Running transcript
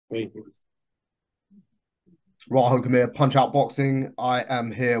Rahul Gamir, Punch Out Boxing. I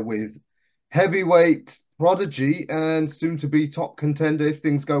am here with heavyweight prodigy and soon to be top contender if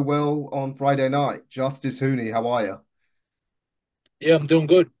things go well on Friday night. Justis Huni, how are you? Yeah, I'm doing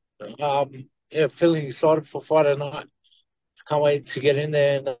good. Yeah, feeling excited for Friday night. Can't wait to get in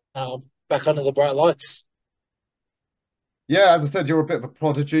there and back under the bright lights. Yeah, as I said, you're a bit of a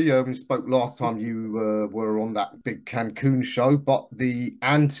prodigy. We spoke last time you were on that big Cancun show, but the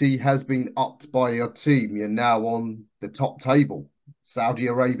ante has been upped by your team. You're now on the top table. Saudi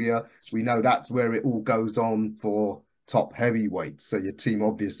Arabia, we know that's where it all goes on for top heavyweights. So your team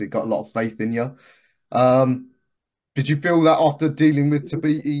obviously got a lot of faith in you. Um, did you feel that after dealing with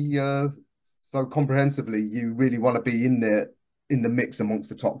Tabiti so comprehensively, you really want to be in there in the mix amongst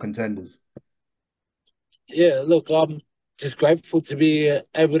the top contenders? Yeah, look, I'm just grateful to be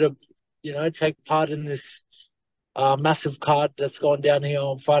able to, take part in this massive card that's going down here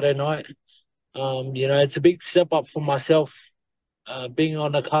on Friday night. It's a big step up for myself, being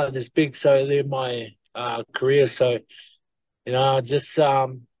on a card this big so early in my career. So, just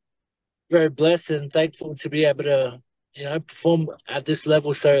very blessed and thankful to be able to, perform at this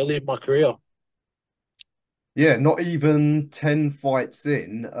level so early in my career. Yeah, not even 10 fights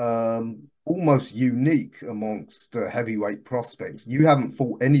in, almost unique amongst heavyweight prospects. You haven't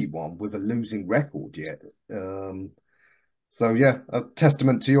fought anyone with a losing record yet. So yeah, a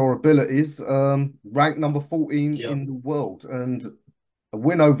testament to your abilities. Ranked number 14 Yeah. in the world and a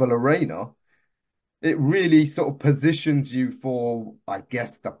win over Lerena. It really sort of positions you for, I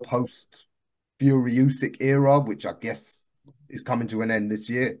guess, the post Fury Usyk era, which I guess is coming to an end this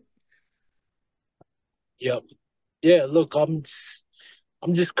year. Yep. Yeah, look, I'm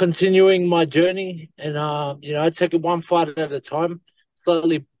just continuing my journey and I take it one fight at a time,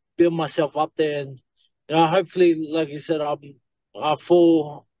 slowly build myself up there and hopefully like you said, I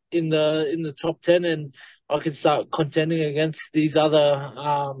fall in the top 10 and I can start contending against these other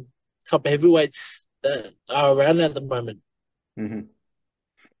top heavyweights that are around at the moment. Mhm.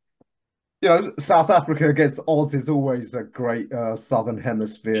 South Africa against Oz is always a great Southern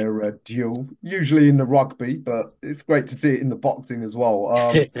Hemisphere duel, usually in the rugby, but it's great to see it in the boxing as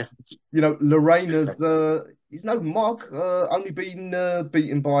well. Lorena's he's no mug, only been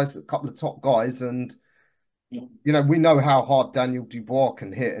beaten by a couple of top guys, and we know how hard Daniel Dubois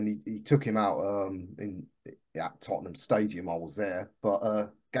can hit, and he took him out in at Tottenham Stadium. I was there,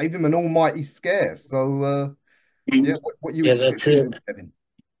 but gave him an almighty scare. So yeah, what you Yeah, that's expecting it. of Kevin?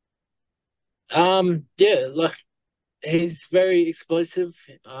 Yeah, like he's very explosive.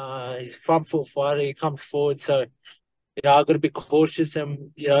 He's a front foot fighter. He comes forward, so I've got to be cautious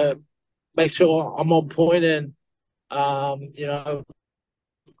and make sure I'm on point and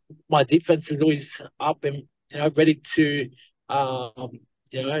my defense is always up and ready to um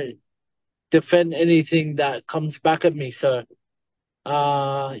you know defend anything that comes back at me. So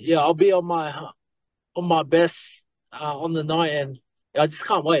yeah, I'll be on my best on the night and I just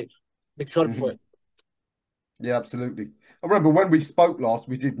can't wait. I'm excited for Mhm. it. Yeah, absolutely. I remember when we spoke last,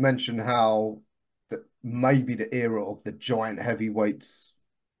 we did mention how that maybe the era of the giant heavyweights,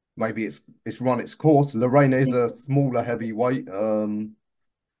 maybe it's run its course. Lorena is a smaller heavyweight.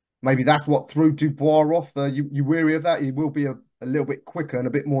 Maybe that's what threw Dubois off. You weary of that? He will be a little bit quicker and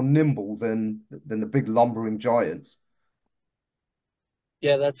a bit more nimble than the big lumbering giants.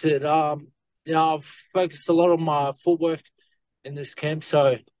 Yeah, that's it. I've focused a lot on my footwork in this camp,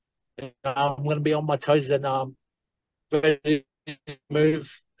 so I'm going to be on my toes and ready to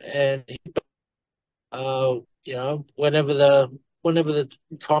move and whenever the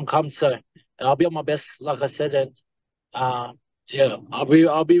time comes. So, and I'll be on my best, like I said, and uh, yeah, I'll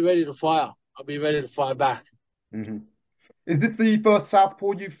be ready to fire. I'll be ready to fire back. Hmm. Is this the first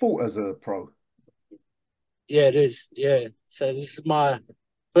Southpaw you fought as a pro? Yeah, it is. Yeah. So this is my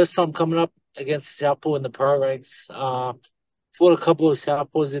first time coming up against Southpaw in the pro ranks. Fought a couple of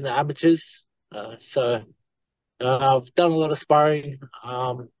Southpaws in the amateurs. So I've done a lot of sparring.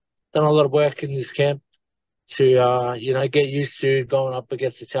 Done a lot of work in this camp to get used to going up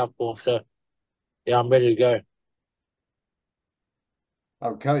against the Southpaw. So yeah, I'm ready to go.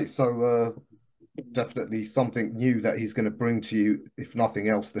 Okay, so definitely something new that he's going to bring to you, if nothing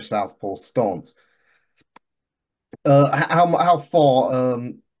else, the Southpaw stance. How far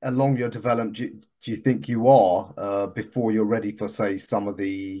along your development do you think you are before you're ready for, say, some of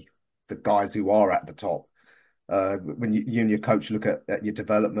the guys who are at the top? When you and your coach look at your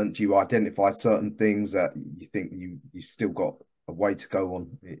development, do you identify certain things that you think you still got a way to go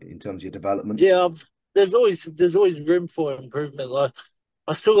on in terms of your development? Yeah, there's always room for improvement. Like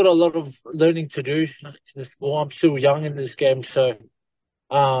I still got a lot of learning to do in this. Well, I'm still young in this game, so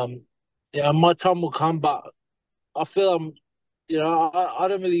Um, yeah, my time will come, but I feel I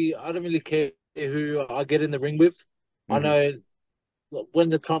don't really care who I get in the ring with. I Hmm. know when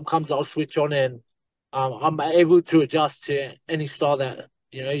the time comes, I'll switch on and I'm able to adjust to any style that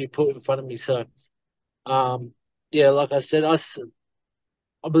you put in front of me. So um, yeah, like I said, I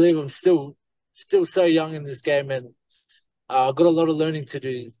believe I'm still so young in this game, and I've got a lot of learning to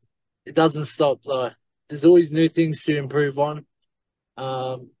do. It doesn't stop. Like there's always new things to improve on.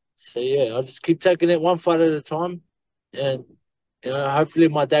 So yeah, I'll just keep taking it one fight at a time, and hopefully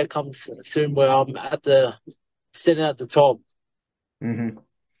my day comes soon where I'm sitting at the top. Hmm.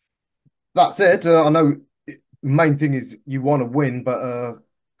 That said, I know main thing is you want to win, but a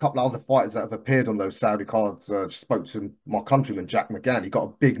couple of other fighters that have appeared on those Saudi cards just spoke to my countryman Jack McGann. He got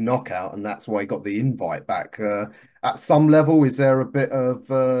a big knockout, and that's why he got the invite back. At some level, is there a bit of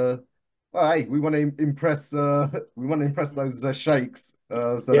well, hey, we want to impress we want to impress those sheikhs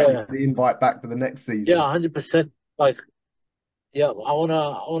so that we Yeah, get the invite back for the next yeah, season? 100%. Like yeah, I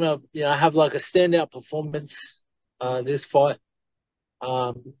wanna have like a standout performance this fight.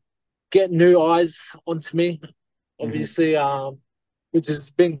 Um, get new eyes onto me, Hmm. obviously. Which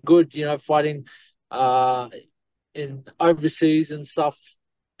has been good. Fighting uh in overseas and stuff,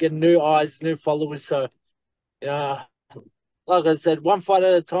 getting new eyes, new followers. So yeah, like I said, one fight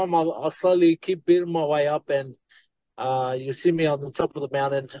at a time. I'll slowly keep building my way up, and you'll see me on the top of the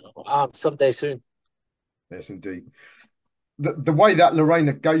mountain someday soon. Yes, indeed. The way that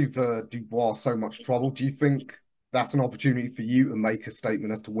Lerena gave Dubois so much trouble, do you think that's an opportunity for you to make a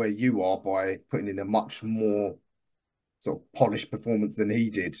statement as to where you are by putting in a much more sort of polished performance than he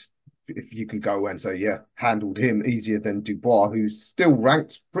did? If you can go and say, yeah, handled him easier than Dubois, who's still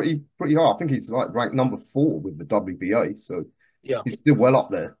ranked pretty high. I think he's like ranked number 4 with the WBA, so Yeah, he's still well up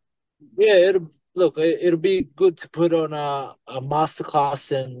there. yeah. It'll be good to put on a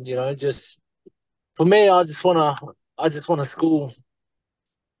masterclass, and just for me, I just wanna school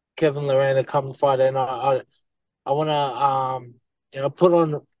Kevin Lerena come Friday, and I wanna put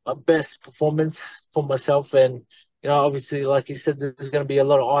on a best performance for myself, and obviously, like you said, there's gonna be a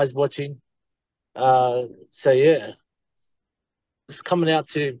lot of eyes watching. So yeah, it's coming out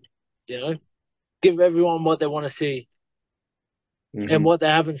to you know give everyone what they want to see and Hmm. what they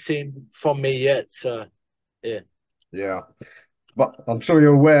haven't seen from me yet. So yeah, Yeah, but I'm sure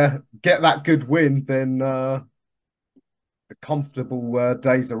you're aware. Get that good win, then the comfortable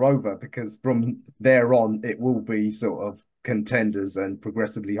days are over because from there on it will be sort of contenders and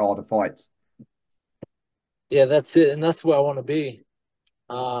progressively harder fights. yeah, that's it, and that's where I want to be.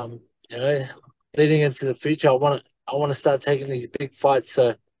 Um, you know, leading into the future, I want to start taking these big fights.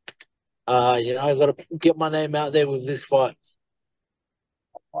 So I got to get my name out there with this fight.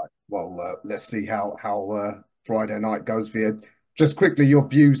 Right. Well, let's see how Friday night goes for you. Just quickly, your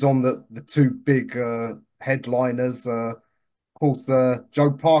views on the two big headliners. Of course,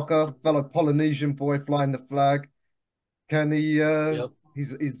 Joe Parker, fellow Polynesian boy flying the flag. Can he? Yep.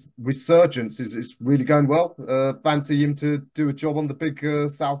 His resurgence is really going well. Fancy him to do a job on the big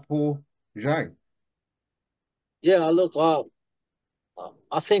Southpaw Zhang. Yeah, look,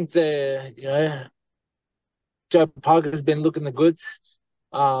 I think Joe Parker's been looking the goods,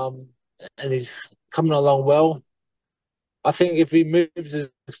 um, and he's coming along well. I think if he moves his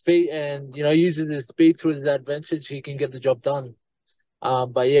feet and uses his speed to his advantage, he can get the job done.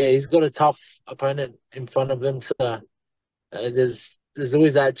 But yeah, he's got a tough opponent in front of him, so there's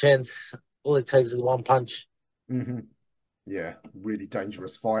always that chance. All it takes is one punch. Hmm. Yeah, really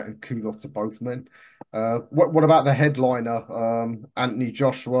dangerous fight, and kudos to both men. What about the headliner, Anthony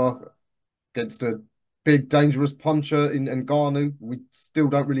Joshua against a big dangerous puncher in Ngannou? We still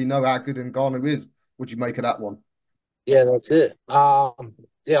don't really know how good Ngannou is. Would you make of that one? Yeah, that's it.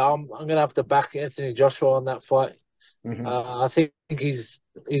 Yeah, I'm gonna have to back Anthony Joshua on that fight. Hmm. I think he's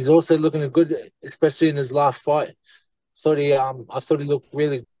also looking good, especially in his last fight. I thought he looked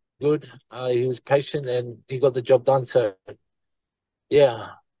really good. He was patient and he got the job done. So yeah,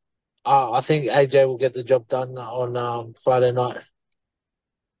 I think AJ will get the job done on Friday night.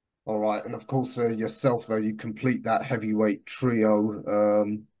 All right, and of course yourself though, you complete that heavyweight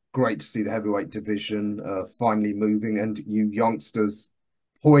trio. Great to see the heavyweight division finally moving, and you youngsters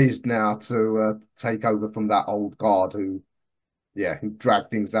poised now to take over from that old guard who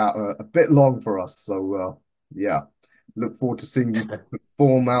dragged things out a bit long for us. So yeah, look forward to seeing you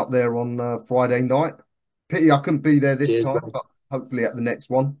perform out there on Friday night. Pity I couldn't be there this Cheers, time, man. but hopefully at the next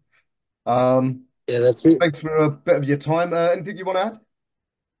one. Um, Yeah, that's it. Thanks for a bit of your time. Anything you want to add?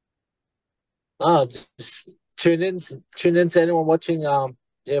 Just tune in to anyone watching.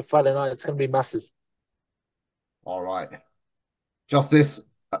 Yeah, Friday night. It's gonna be massive. All right. Justice,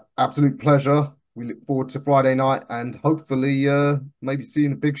 absolute pleasure. We look forward to Friday night and hopefully maybe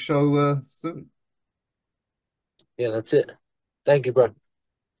seeing a big show soon. Yeah, that's it. Thank you, bro.